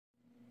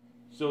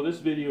So this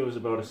video is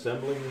about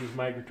assembling these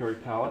migratory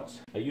pallets.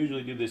 I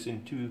usually do this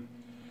in 2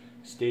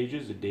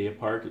 stages, a day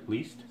apart at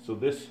least. So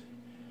this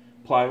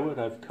plywood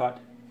I've cut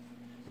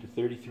to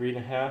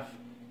 33.5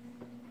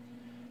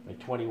 by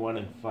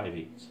 21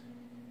 5/8.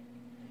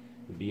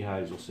 The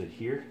beehives will sit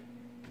here.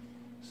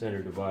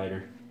 Center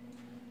divider,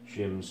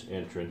 shims,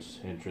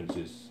 entrance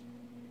is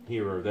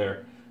here or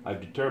there.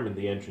 I've determined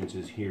the entrance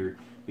is here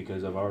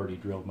because I've already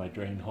drilled my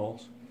drain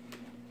holes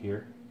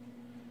here.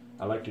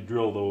 I like to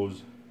drill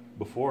those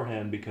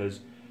beforehand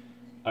because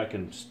I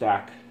can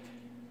stack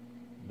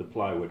the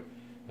plywood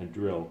and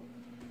drill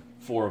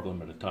 4 of them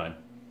at a time,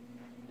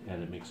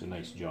 and it makes a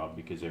nice job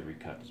because every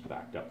cut is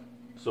backed up.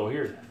 So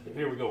here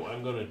we go.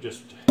 I'm going to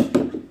just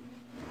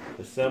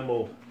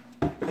assemble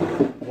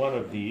one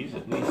of these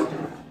at least.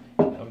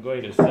 I'm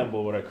going to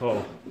assemble what I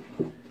call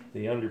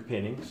the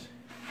underpinnings.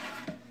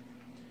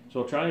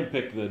 So I'll try and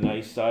pick the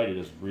nice side. It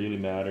doesn't really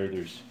matter.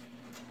 There's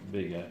a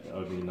big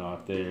ugly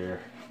knot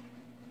there.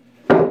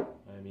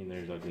 I mean,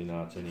 there's ugly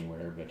knots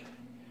anywhere, but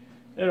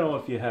you know,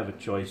 if you have a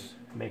choice,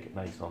 make it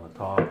nice on the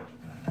top.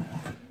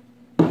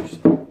 There's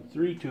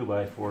 3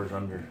 2x4s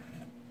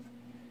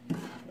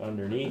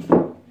underneath.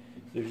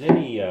 If there's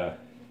any,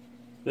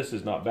 this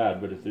is not bad,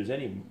 but if there's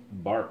any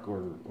bark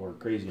or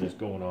craziness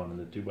going on in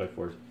the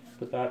 2x4s,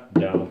 put that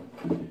down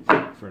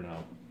for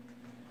now,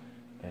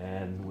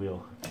 and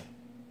we'll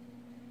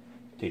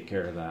take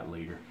care of that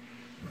later.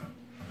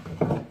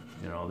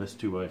 You know, this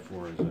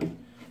 2x4 is a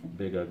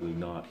big ugly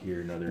knot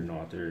here, another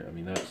knot there. I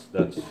mean,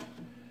 that's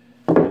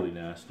really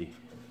nasty,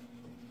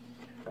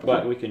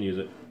 but we can use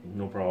it,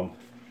 no problem.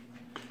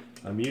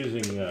 I'm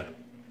using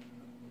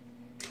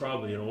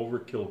probably an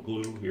overkill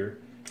glue here,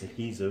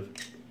 adhesive,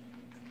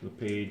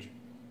 LePage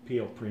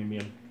PL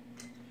Premium.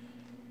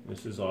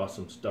 This is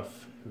awesome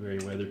stuff, very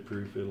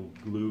weatherproof. It'll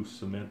glue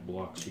cement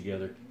blocks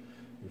together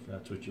if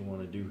that's what you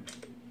want to do.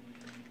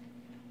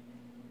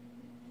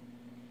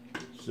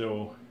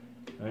 So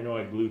I know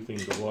I glue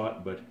things a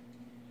lot, but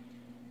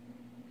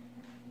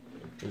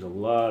there's a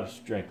lot of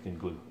strength in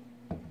glue.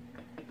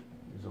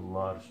 There's a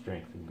lot of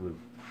strength in glue.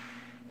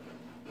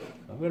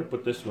 I'm going to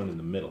put this one in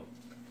the middle.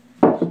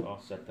 So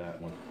I'll set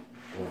that one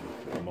over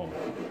for a moment.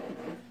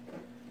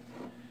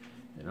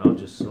 And I'll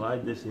just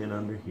slide this in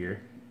under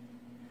here.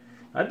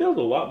 I built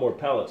a lot more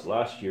pallets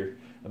last year.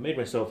 I made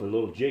myself a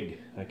little jig.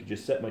 I could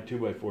just set my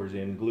 2x4s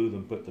in, glue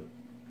them, put the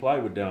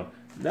plywood down.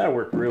 That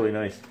worked really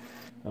nice.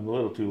 I'm a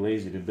little too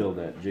lazy to build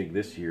that jig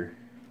this year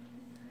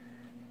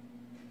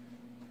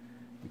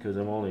because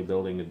I'm only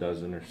building a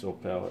dozen or so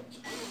pallets.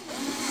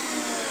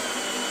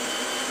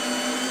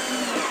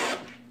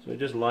 So I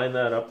just line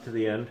that up to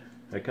the end.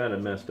 I kind of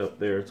messed up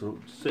there, so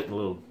it's sitting a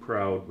little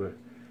proud, but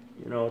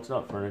you know, it's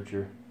not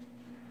furniture.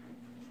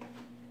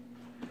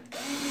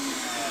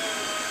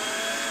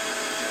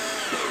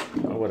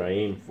 Not what I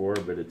aim for,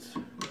 but it's,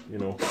 you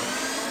know,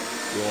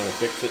 if you want to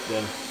fix it,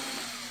 then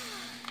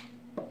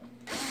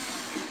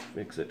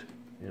fix it,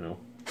 you know.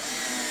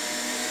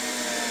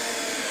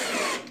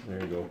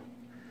 There you go.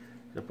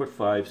 I put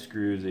 5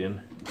 screws in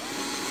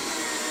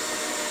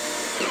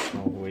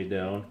all the way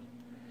down.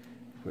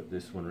 Put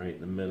this one right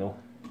in the middle.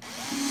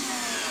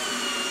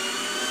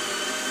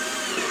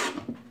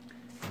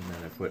 And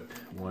then I put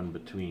one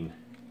between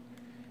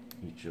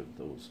each of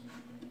those.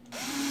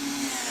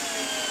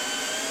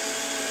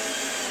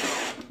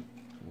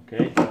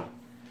 Okay,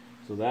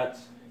 so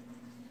that's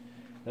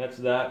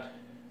that,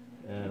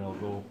 and I'll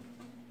go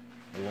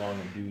along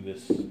and do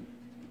this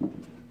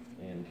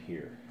end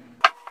here.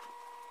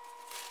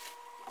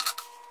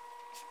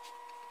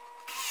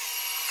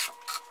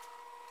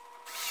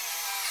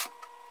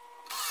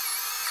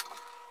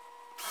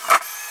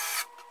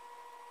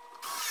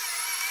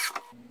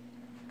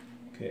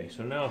 Okay,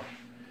 so now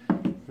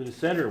for the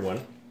center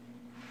one,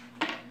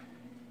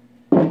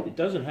 it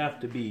doesn't have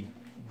to be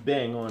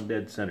bang on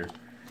dead center.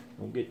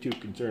 Don't get too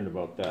concerned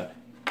about that.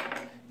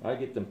 I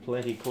get them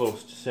plenty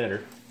close to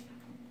center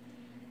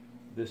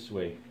this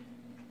way.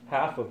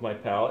 Half of my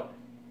pallet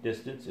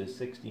distance is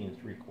 16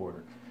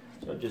 3/4.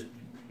 So I'll just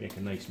make a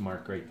nice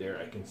mark right there.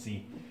 I can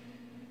see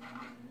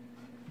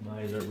my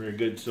eyes aren't very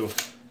good, so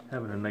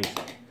having a nice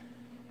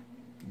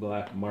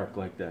black mark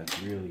like that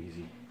is real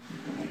easy.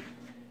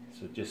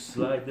 So just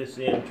slide this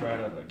in, try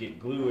not to get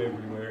glue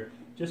everywhere,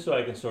 just so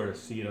I can sort of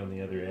see it on the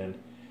other end,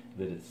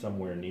 that it's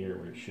somewhere near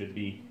where it should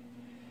be.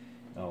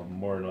 I'll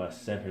more or less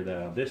center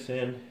that on this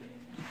end,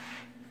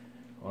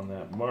 on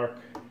that mark.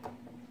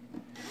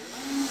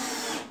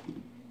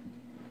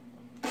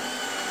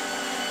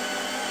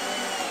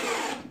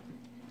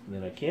 And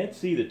then I can't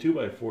see the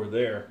 2x4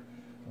 there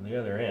on the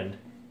other end,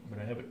 but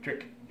I have a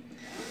trick.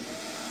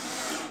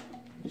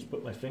 Just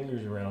put my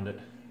fingers around it,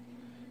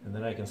 and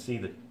then I can see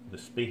the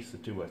space the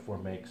 2x4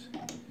 makes.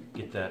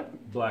 Get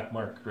that black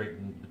mark right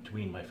in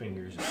between my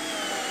fingers,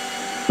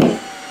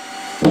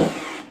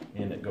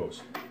 and it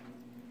goes.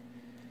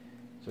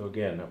 So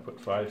again, I'll put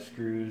 5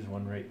 screws,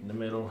 one right in the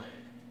middle.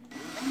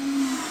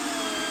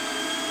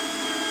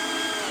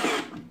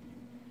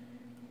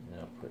 And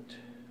I'll put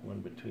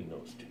one between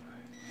those two.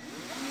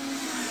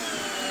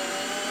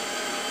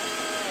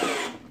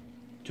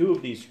 Two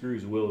of these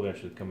screws will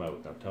eventually come out,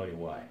 and I'll tell you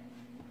why.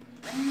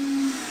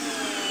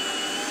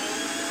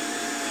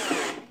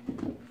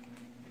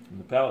 When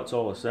the pallet's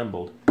all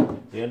assembled,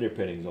 the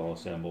underpinning's all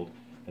assembled,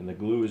 and the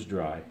glue is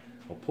dry,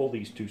 I'll pull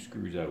these two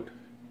screws out.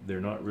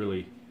 They're not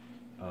really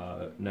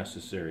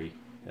necessary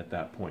at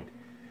that point,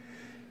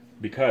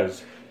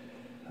 because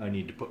I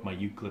need to put my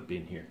U-clip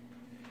in here.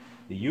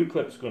 The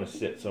U-clip's going to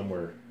sit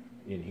somewhere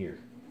in here,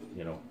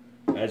 you know,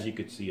 as you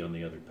could see on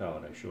the other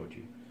pallet I showed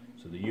you.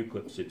 So the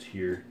U-clip sits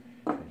here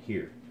and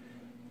here.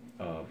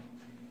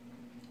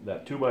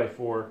 That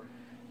 2x4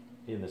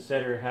 in the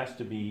center has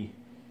to be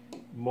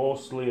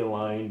mostly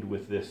aligned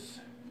with this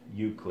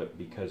U-clip,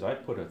 because I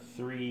put a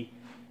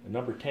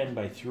number 10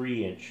 by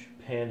 3 inch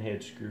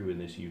panhead screw in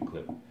this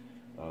U-clip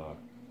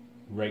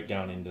right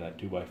down into that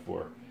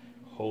 2x4.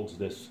 Holds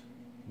this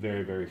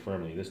very, very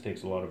firmly. This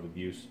takes a lot of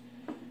abuse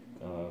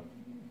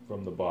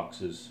from the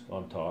boxes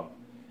on top.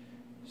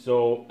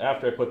 So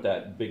after I put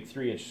that big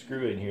 3-inch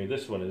screw in here,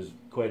 this one is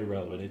quite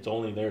irrelevant. It's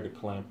only there to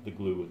clamp the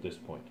glue at this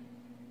point,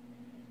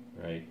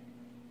 right?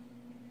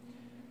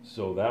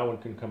 So that one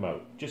can come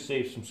out. Just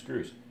saves some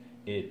screws.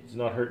 It's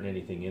not hurting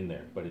anything in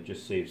there, but it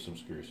just saves some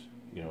screws.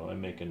 You know,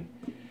 I'm making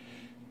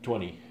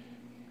 20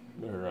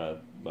 or I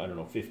don't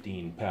know,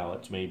 15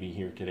 pallets maybe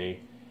here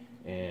today,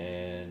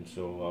 and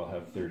so I'll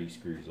have 30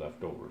 screws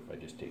left over if I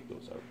just take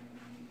those out.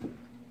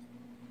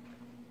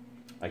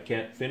 I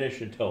can't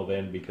finish until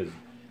then because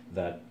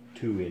that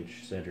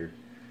 2-inch center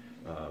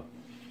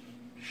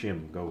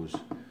shim goes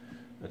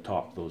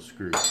atop those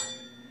screws.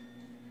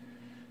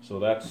 So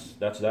that's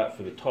that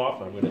for the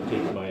top. I'm going to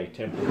take my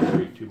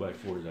temporary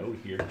 2x4s out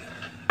here.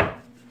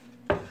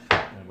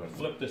 I'm going to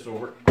flip this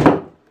over.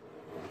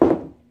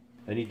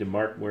 I need to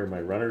mark where my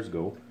runners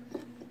go.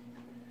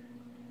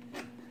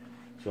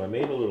 So I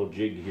made a little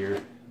jig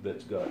here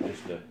that's got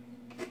just a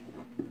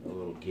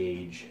little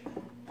gauge.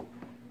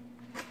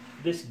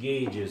 This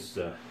gauge is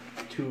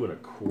 2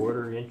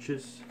 1/4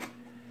 inches.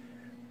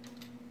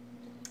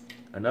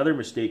 Another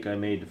mistake I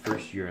made the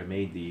first year I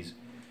made these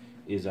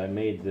is I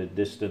made the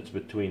distance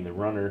between the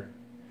runner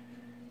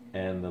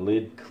and the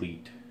lid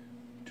cleat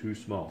too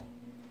small.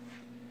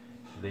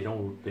 They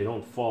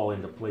don't fall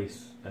into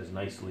place as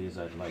nicely as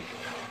I'd like.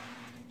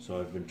 So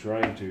I've been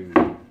trying to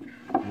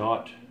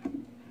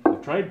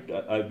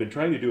I've been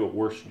trying to do a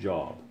worse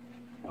job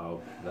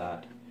of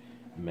that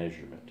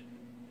measurement.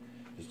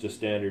 Just a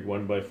standard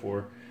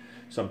 1x4.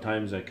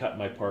 Sometimes I cut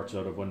my parts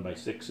out of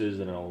 1x6s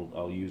and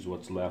I'll use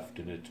what's left,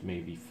 and it's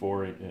maybe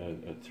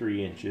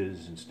 3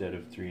 inches instead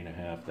of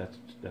 3.5.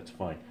 That's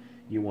fine.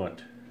 You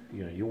want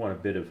a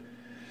bit of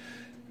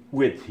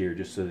width here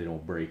just so they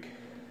don't break.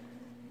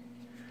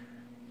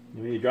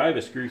 When you drive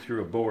a screw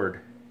through a board,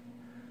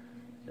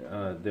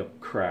 they'll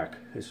crack,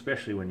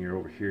 especially when you're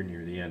over here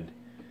near the end.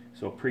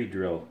 So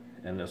pre-drill,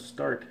 and they'll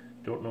start.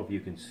 Don't know if you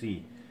can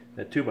see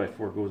that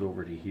 2x4 goes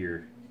over to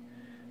here.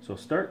 So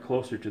start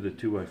closer to the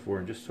 2x4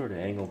 and just sort of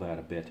angle that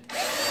a bit.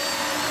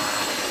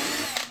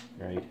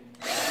 Right?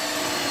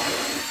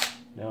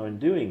 Now in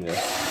doing this,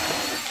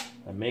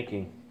 I'm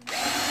making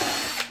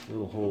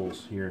little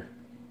holes here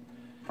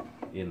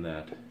in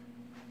that.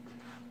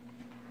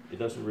 It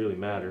doesn't really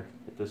matter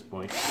at this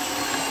point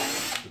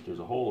if there's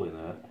a hole in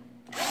that.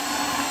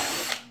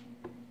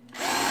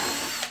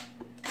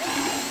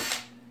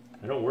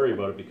 I don't worry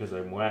about it because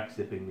I'm wax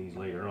dipping these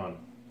later on.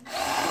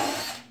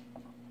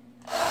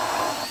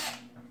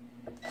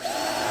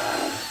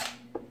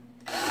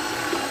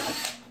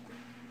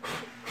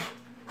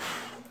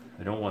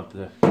 I don't want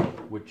the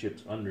wood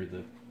chips under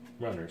the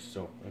runners,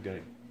 so I've got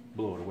to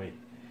blow it away.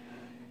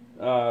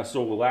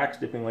 So wax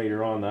dipping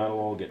later on, that'll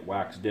all get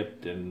wax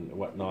dipped and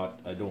whatnot.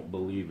 I don't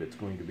believe it's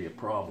going to be a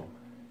problem.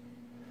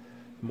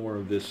 More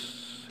of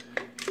this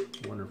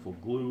wonderful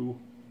glue,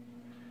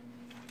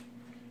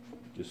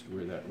 just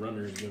where that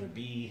runner is going to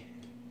be.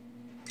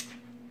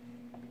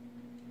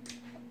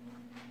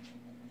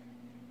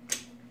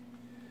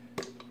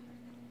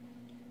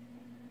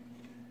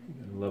 You're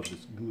going to love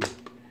this glue.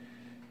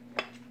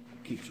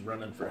 Keeps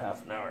running for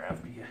half an hour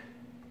after you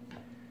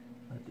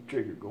let the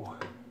trigger go.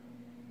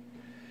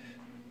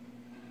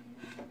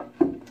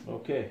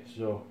 Okay,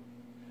 so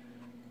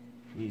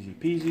easy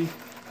peasy.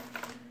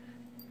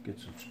 Get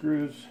some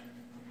screws.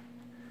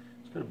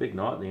 It's got a big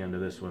knot in the end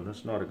of this one.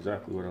 That's not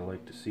exactly what I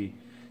like to see.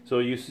 So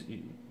you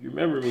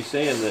remember me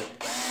saying that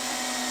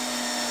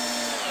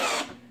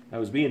I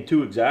was being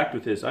too exact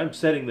with this. I'm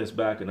setting this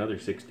back another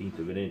 1/16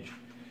 of an inch.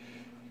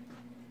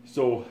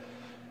 So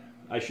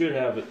I should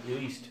have at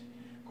least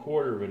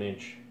 1/4 of an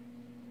inch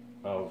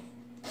of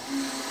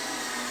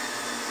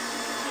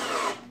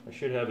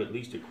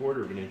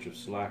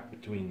slack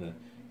between the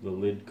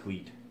lid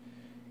cleat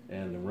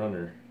and the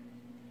runner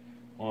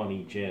on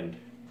each end.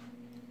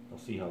 I'll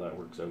see how that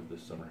works out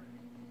this summer.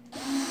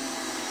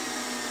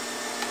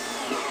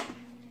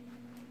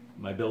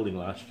 My building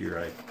last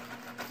year,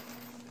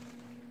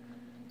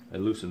 I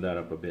loosened that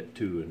up a bit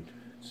too, and it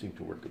seemed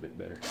to work a bit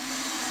better.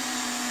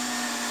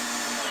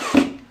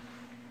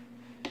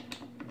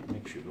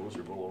 Make sure those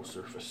are below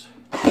surface.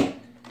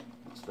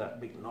 It's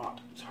that big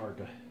knot, it's hard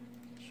to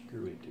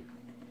screw into.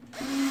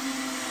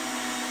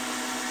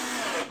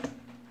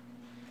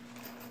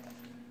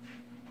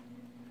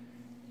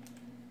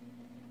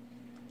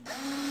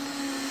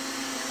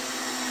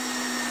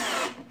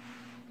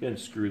 You can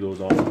screw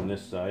those off on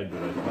this side,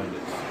 but I find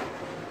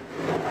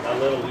it's a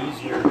little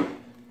easier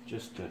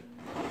just to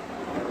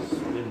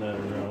spin that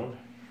around.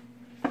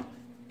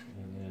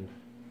 And then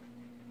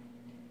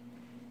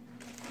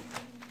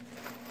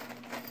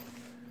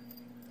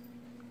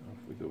off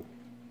we go.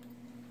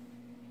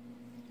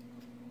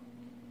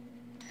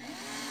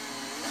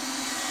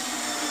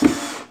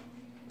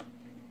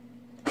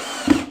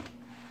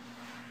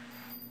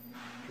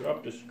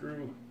 Drop the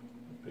screw,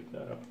 pick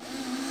that up.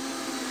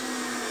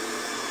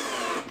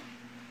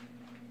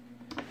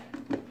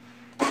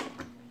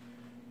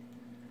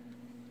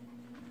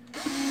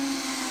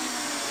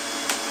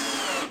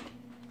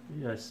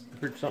 Yes, I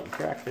heard something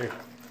crack there.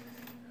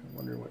 I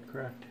wonder what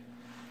cracked.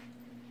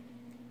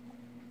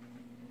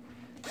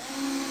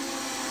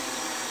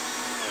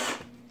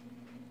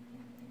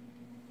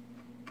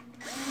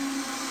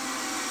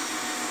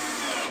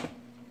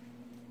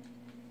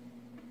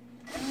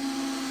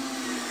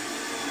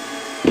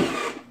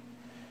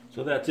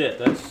 So that's it.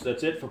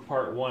 That's it for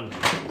part one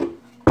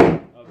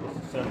of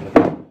this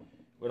assembly.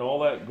 When all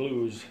that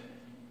glue's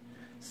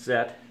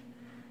set,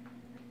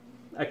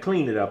 I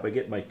clean it up. I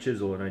get my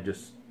chisel and I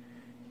just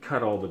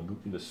cut all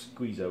the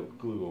squeeze out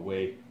glue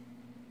away.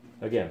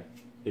 Again,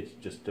 it's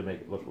just to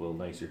make it look a little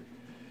nicer.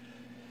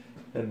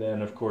 And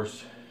then of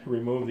course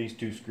remove these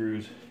two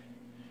screws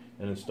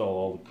and install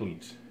all the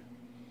cleats.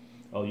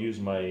 I'll use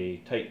my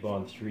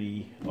Titebond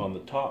 3 on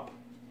the top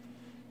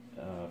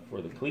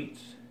for the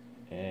cleats,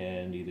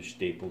 and either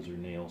staples or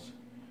nails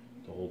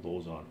to hold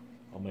those on.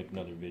 I'll make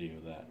another video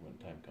of that when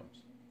time comes.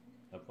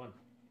 Have fun.